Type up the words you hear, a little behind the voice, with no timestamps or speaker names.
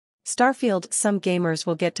Starfield, some gamers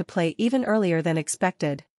will get to play even earlier than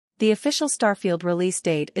expected. The official Starfield release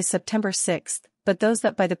date is September 6th, but those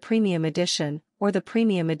that buy the Premium Edition, or the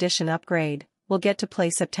Premium Edition upgrade, will get to play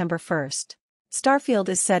September 1st. Starfield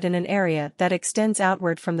is set in an area that extends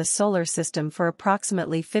outward from the solar system for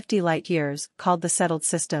approximately 50 light-years, called the Settled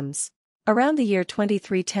Systems. Around the year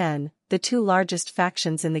 2310, the two largest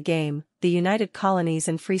factions in the game, the United Colonies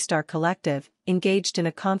and Freestar Collective, engaged in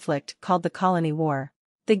a conflict called the Colony War.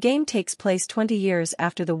 The game takes place 20 years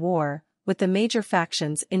after the war, with the major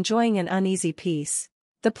factions enjoying an uneasy peace.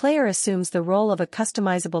 The player assumes the role of a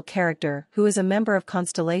customizable character who is a member of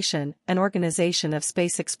Constellation, an organization of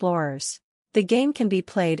space explorers. The game can be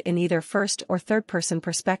played in either first or third-person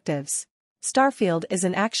perspectives. Starfield is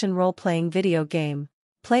an action role-playing video game.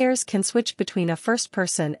 Players can switch between a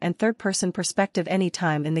first-person and third-person perspective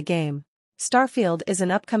anytime in the game. Starfield is an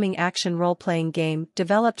upcoming action role-playing game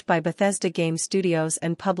developed by Bethesda Game Studios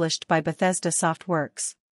and published by Bethesda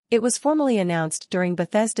Softworks. It was formally announced during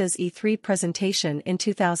Bethesda's E3 presentation in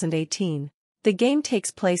 2018. The game takes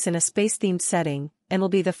place in a space-themed setting, and will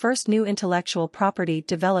be the first new intellectual property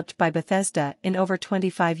developed by Bethesda in over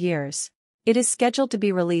 25 years. It is scheduled to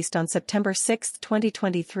be released on September 6,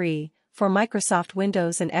 2023, for Microsoft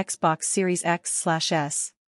Windows and Xbox Series X/S.